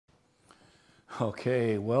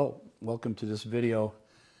Okay, well, welcome to this video.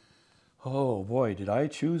 Oh boy, did I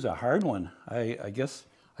choose a hard one. I guess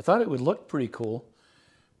I thought it would look pretty cool,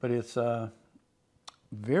 but it's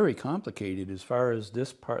very complicated as far as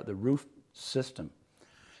this part, the roof system,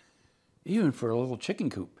 even for a little chicken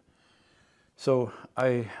coop. So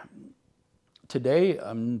today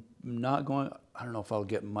I'm not going, I don't know if I'll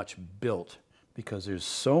get much built because there's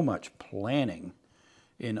so much planning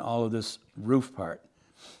in all of this roof part.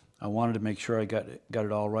 I wanted to make sure I got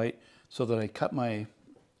it all right, so that I cut my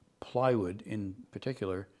plywood in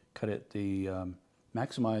particular, cut it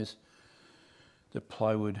maximize the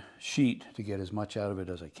plywood sheet to get as much out of it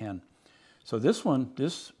as I can. So this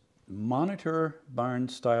monitor barn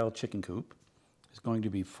style chicken coop is going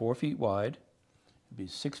to be 4 feet wide, it'll be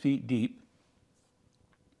 6 feet deep.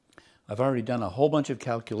 I've already done a whole bunch of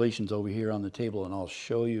calculations over here on the table, and I'll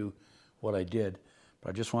show you what I did, but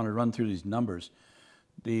I just want to run through these numbers.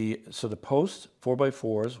 So the posts,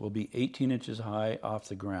 4x4s, will be 18 inches high off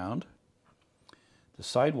the ground. The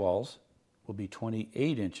sidewalls will be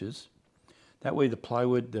 28 inches. That way the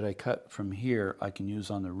plywood that I cut from here I can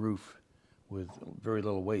use on the roof with very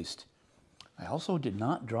little waste. I also did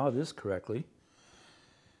not draw this correctly.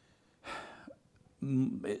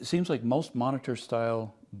 It seems like most monitor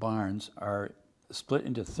style barns are split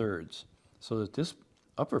into thirds, so that this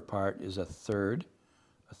upper part is a third,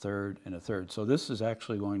 a third, and a third. So this is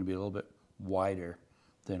actually going to be a little bit wider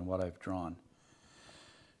than what I've drawn.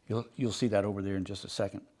 You'll see that over there in just a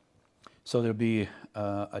second. So there'll be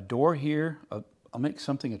a door here. I'll make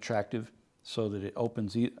something attractive so that it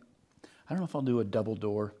opens. I don't know if I'll do a double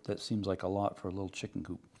door. That seems like a lot for a little chicken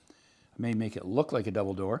coop. I may make it look like a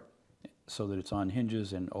double door so that it's on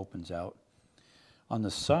hinges and opens out. On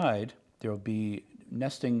the side, there'll be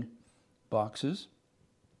nesting boxes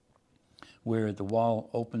where the wall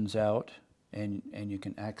opens out and you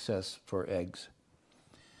can access for eggs.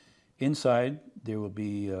 Inside there will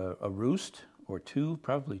be a roost or two,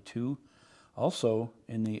 probably two. Also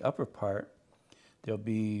in the upper part there'll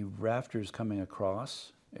be rafters coming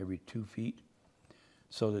across every 2 feet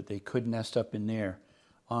so that they could nest up in there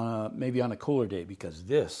maybe on a cooler day, because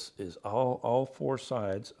this is all four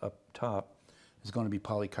sides up top is going to be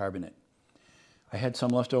polycarbonate. I had some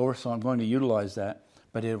left over, so I'm going to utilize that,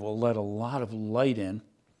 but it will let a lot of light in.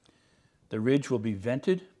 The ridge will be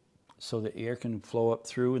vented so the air can flow up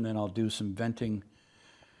through, and then I'll do some venting.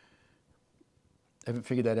 I haven't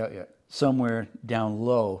figured that out yet. Somewhere down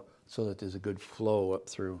low so that there's a good flow up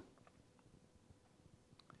through.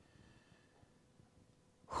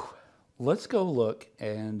 Let's go look,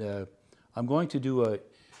 and I'm going to do a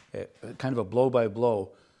kind of a blow by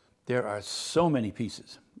blow. There are so many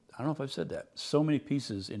pieces. I don't know if I've said that. So many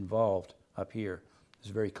pieces involved up here. It's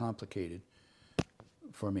very complicated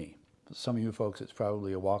for me. For some of you folks, it's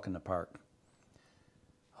probably a walk in the park.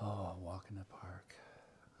 Oh, walk in the park.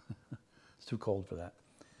 It's too cold for that.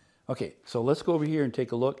 Okay, so let's go over here and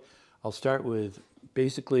take a look. I'll start with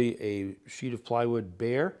basically a sheet of plywood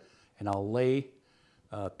bare, and I'll lay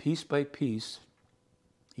piece by piece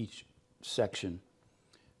each section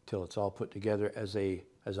till it's all put together as a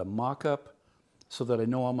mock-up, so that I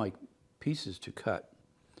know all my pieces to cut.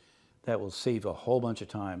 That will save a whole bunch of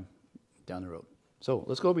time down the road. So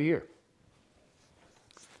let's go over here.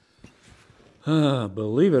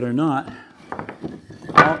 Believe it or not,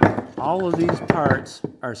 all of these parts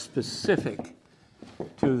are specific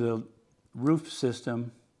to the roof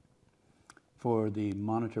system for the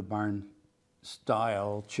monitor barn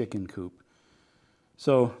style chicken coop.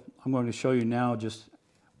 So I'm going to show you now just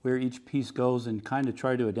where each piece goes and kind of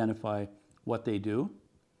try to identify what they do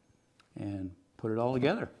and put it all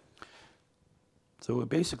together. So we'll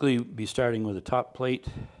basically be starting with a top plate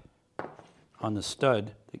on the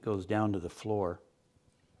stud that goes down to the floor.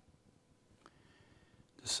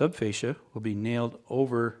 The subfascia will be nailed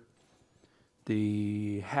over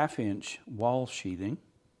the 1/2 inch wall sheathing.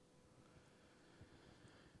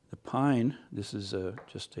 The pine, this is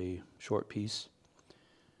just a short piece,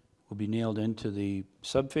 will be nailed into the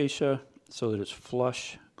subfascia so that it's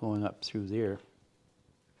flush going up through there.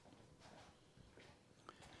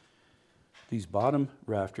 These bottom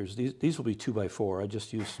rafters, these will be 2x4. I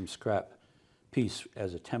just used some scrap piece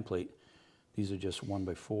as a template. These are just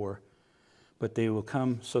 1x4. But they will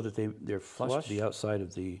come so that they're flush to the outside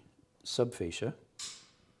of the subfascia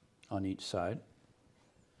on each side.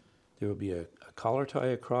 There will be a collar tie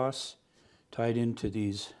across, tied into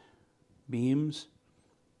these beams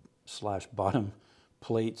 / bottom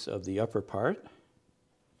plates of the upper part.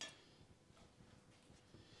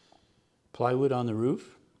 Plywood on the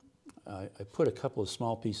roof. I put a couple of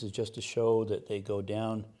small pieces just to show that they go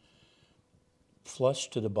down flush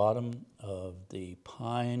to the bottom of the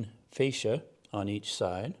pine fascia on each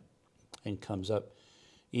side and comes up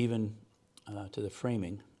even to the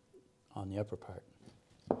framing on the upper part.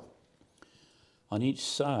 On each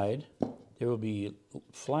side, there will be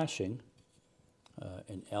flashing,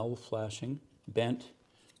 an L flashing, bent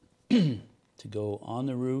to go on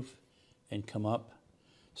the roof and come up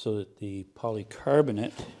so that the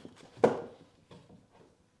polycarbonate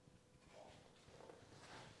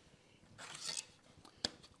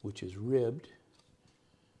which is ribbed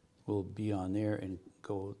will be on there and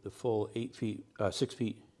go the full 6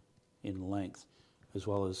 feet in length, as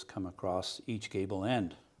well as come across each gable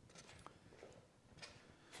end.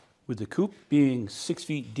 With the coop being 6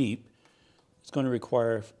 feet deep, it's going to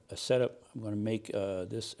require a setup. I'm going to make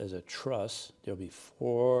this as a truss. There'll be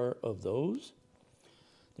 4 of those.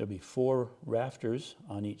 There'll be 4 rafters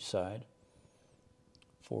on each side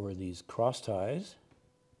for these cross ties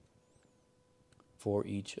for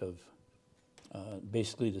each of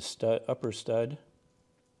basically the upper stud.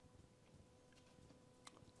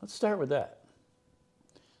 Let's start with that.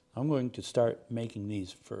 I'm going to start making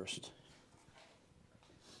these first.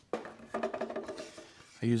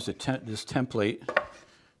 I used this template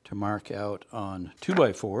to mark out on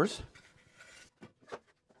 2x4s.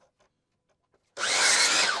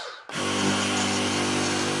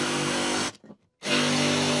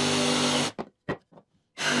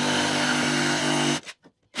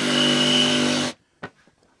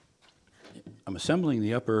 I'm assembling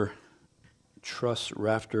the upper truss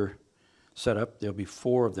rafter setup. There'll be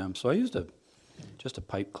 4 of them. So I used just a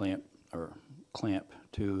pipe clamp or clamp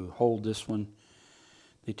to hold this one.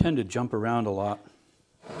 They tend to jump around a lot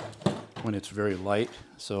when it's very light,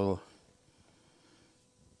 so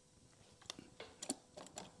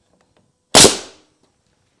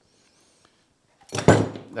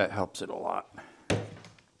that helps it a lot.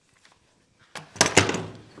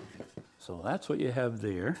 So that's what you have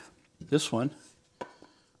there. This one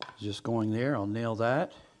is just going there. I'll nail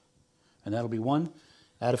that, and that'll be 1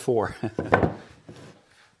 out of 4.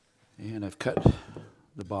 And I've cut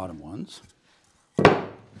the bottom ones.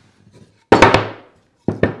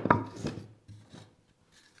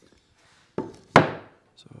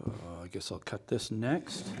 So I guess I'll cut this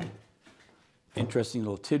next. Interesting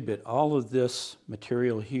little tidbit. All of this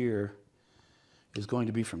material here is going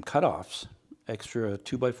to be from cutoffs, extra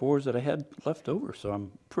 2x4s that I had left over. So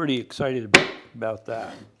I'm pretty excited about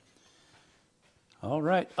that. All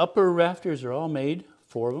right, upper rafters are all made,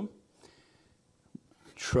 4 of them.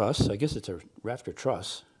 Truss, I guess it's a rafter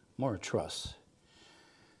truss, more a truss.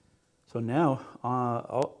 So now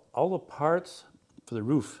all the parts for the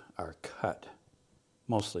roof are cut,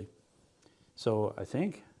 mostly. So I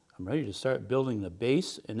think I'm ready to start building the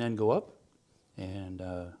base and then go up and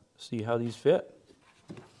see how these fit.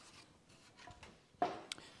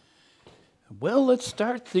 Well, let's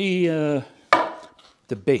start the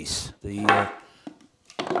base, the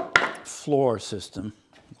floor system,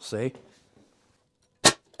 we'll say.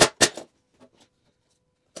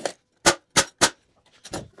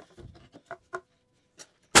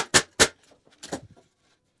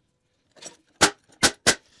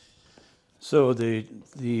 So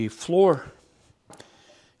the floor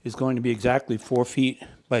is going to be exactly 4 feet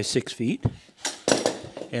by 6 feet,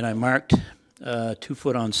 and I marked 2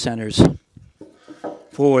 foot on centers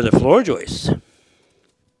for the floor joists.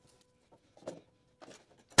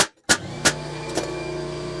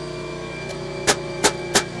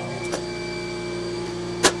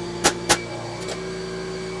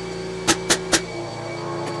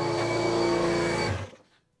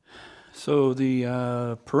 So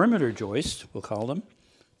the perimeter joists, we'll call them,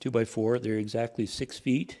 2x4, they're exactly 6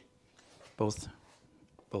 feet, both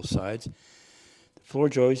sides. The floor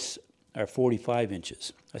joists are 45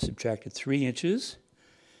 inches. I subtracted 3 inches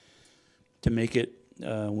to make it,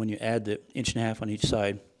 when you add the 1.5 inches on each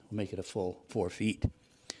side, we'll make it a full 4 feet.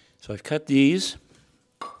 So I've cut these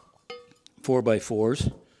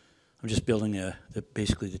 4x4s. I'm just building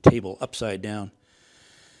basically the table upside down.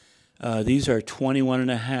 These are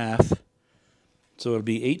 21.5. So it'll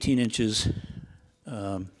be 18 inches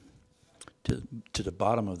to the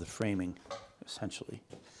bottom of the framing, essentially.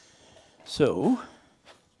 So,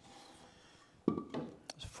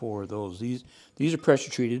 4 of those. These are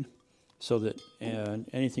pressure treated so that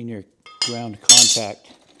anything near ground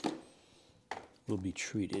contact will be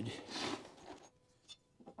treated.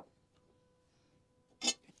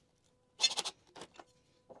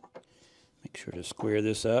 Make sure to square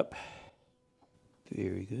this up.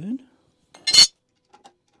 Very good.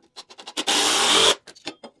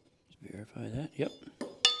 Verify that, yep.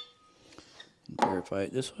 And verify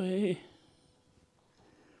it this way.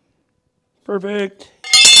 Perfect.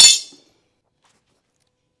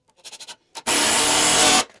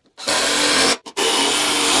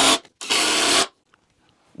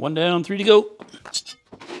 One down, 3 to go.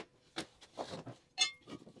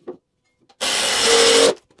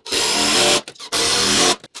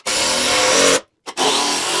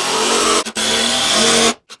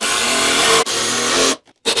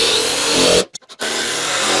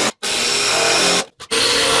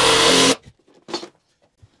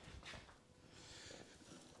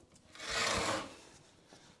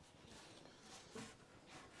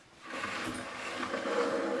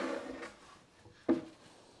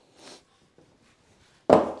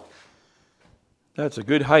 That's a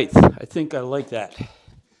good height. I think I like that.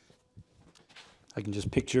 I can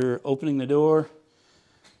just picture opening the door,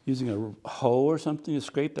 using a hoe or something to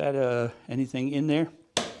scrape that anything in there.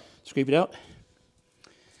 Scrape it out.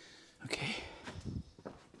 Okay.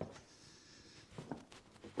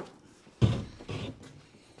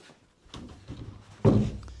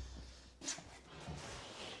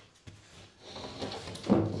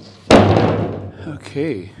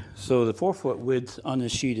 Okay, so the 4-foot width on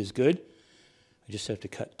this sheet is good. I just have to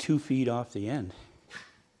cut 2 feet off the end.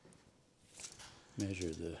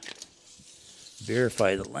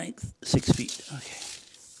 Verify the length, 6 feet, okay.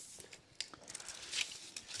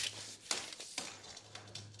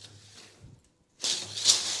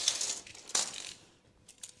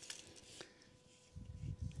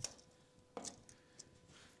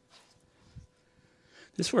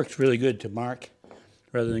 This works really good to mark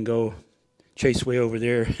rather than go chase way over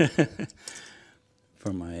there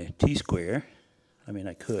for my T-square. I mean,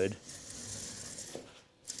 I could.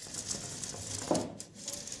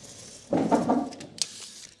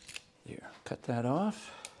 There, cut that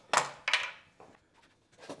off.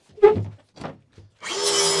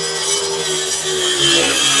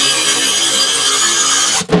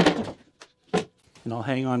 And I'll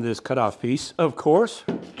hang on to this cutoff piece, of course,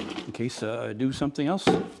 in case I do something else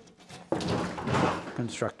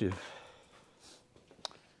constructive.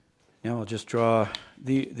 Now I'll just draw,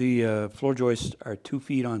 the floor joists are 2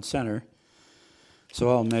 feet on center, so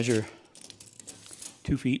I'll measure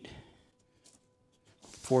 2 feet,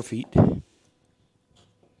 4 feet.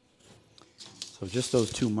 So just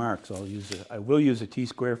those 2 marks, I will use a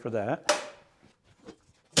T-square for that.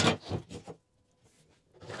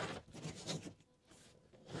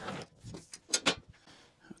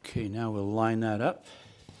 Okay, now we'll line that up.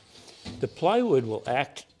 The plywood will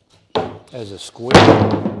act as a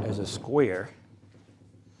square.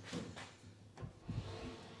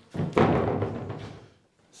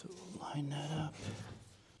 So we'll line that up.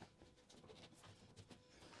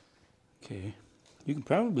 Okay, you can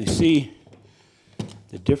probably see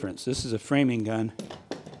the difference. This is a framing gun.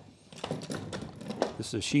 This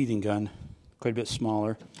is a sheathing gun, quite a bit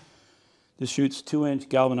smaller. This shoots 2-inch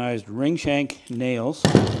galvanized ring shank nails.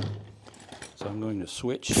 So I'm going to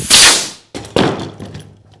switch.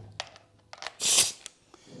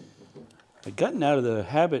 I've gotten out of the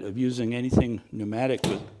habit of using anything pneumatic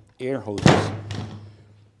with air hoses,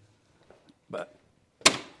 but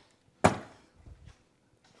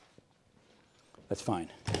that's fine.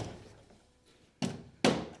 That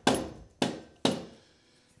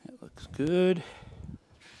looks good.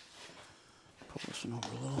 Pull this one over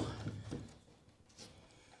a little.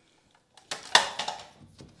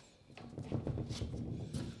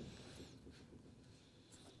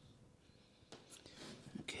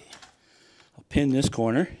 Pin this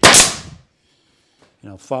corner, and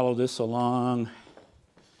I'll follow this along,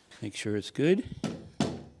 make sure it's good.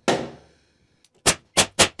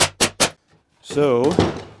 So,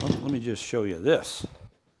 let me just show you this.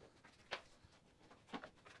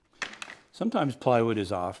 Sometimes plywood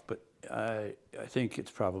is off, but I think it's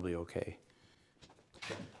probably okay.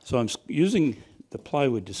 So I'm using the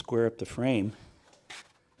plywood to square up the frame.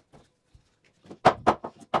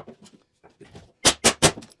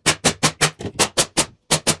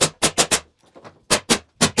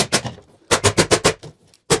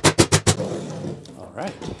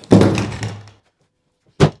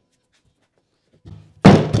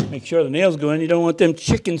 Make sure the nails go in. You don't want them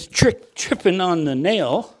chickens tripping on the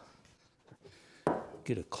nail.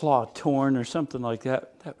 Get a claw torn or something like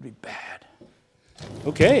that. That would be bad.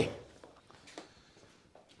 Okay.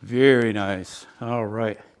 Very nice. All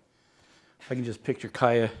right. I can just picture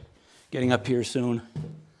Kaya getting up here soon.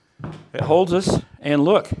 It holds us. And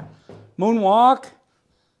look, moonwalk.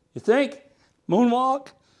 You think? Moonwalk?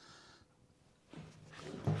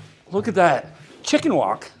 Look at that. Chicken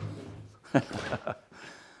walk.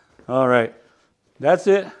 All right, that's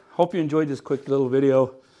it. Hope you enjoyed this quick little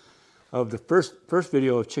video of the first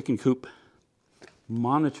video of Chicken Coop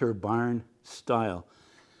monitor barn style.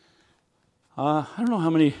 I don't know how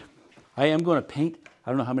many, I am going to paint. I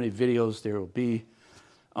don't know how many videos there will be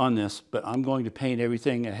on this, but I'm going to paint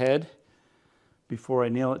everything ahead before I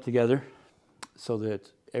nail it together so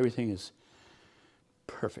that everything is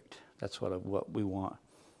perfect. That's what we want.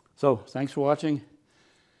 So thanks for watching.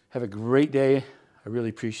 Have a great day. I really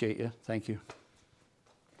appreciate you. Thank you.